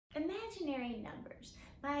Imaginary Numbers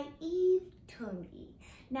by Yves Tanguy.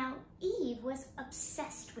 Now, Yves was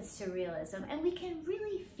obsessed with surrealism, and we can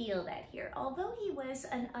really feel that here. Although he was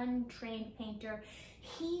an untrained painter,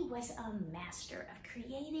 he was a master of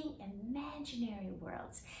creating imaginary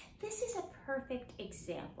worlds. This is a perfect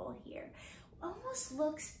example here. Almost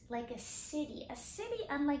looks like a city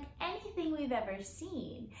unlike anything we've ever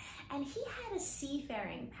seen. And he had a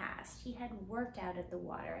seafaring past. He had worked out at the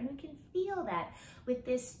water, and we can feel that with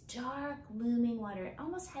this dark, looming water. It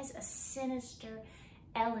almost has a sinister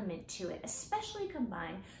element to it, especially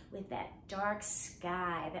combined with that dark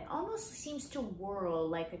sky that almost seems to whirl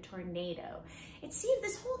like a tornado. It seems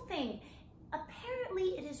this whole thing,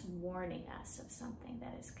 apparently it is warning us of something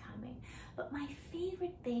that is coming. But my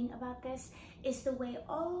favorite thing about this is the way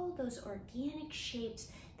all those organic shapes,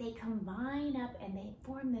 they combine up and they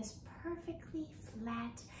form this perfectly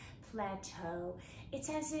flat plateau. It's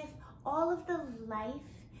as if all of the life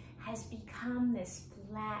has become this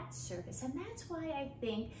flat surface. And that's why I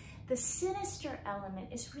think the sinister element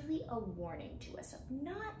is really a warning to us of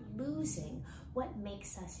not losing what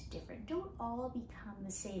makes us different. Don't all become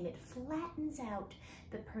the same. It flattens out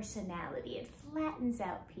the personality. It flattens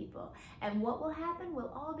out people. And what will happen?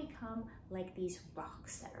 We'll all become like these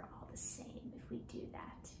rocks that are all the same if we do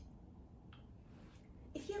that.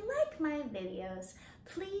 If you like my videos,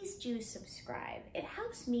 please do subscribe. It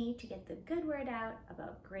helps me to get the good word out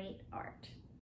about great art.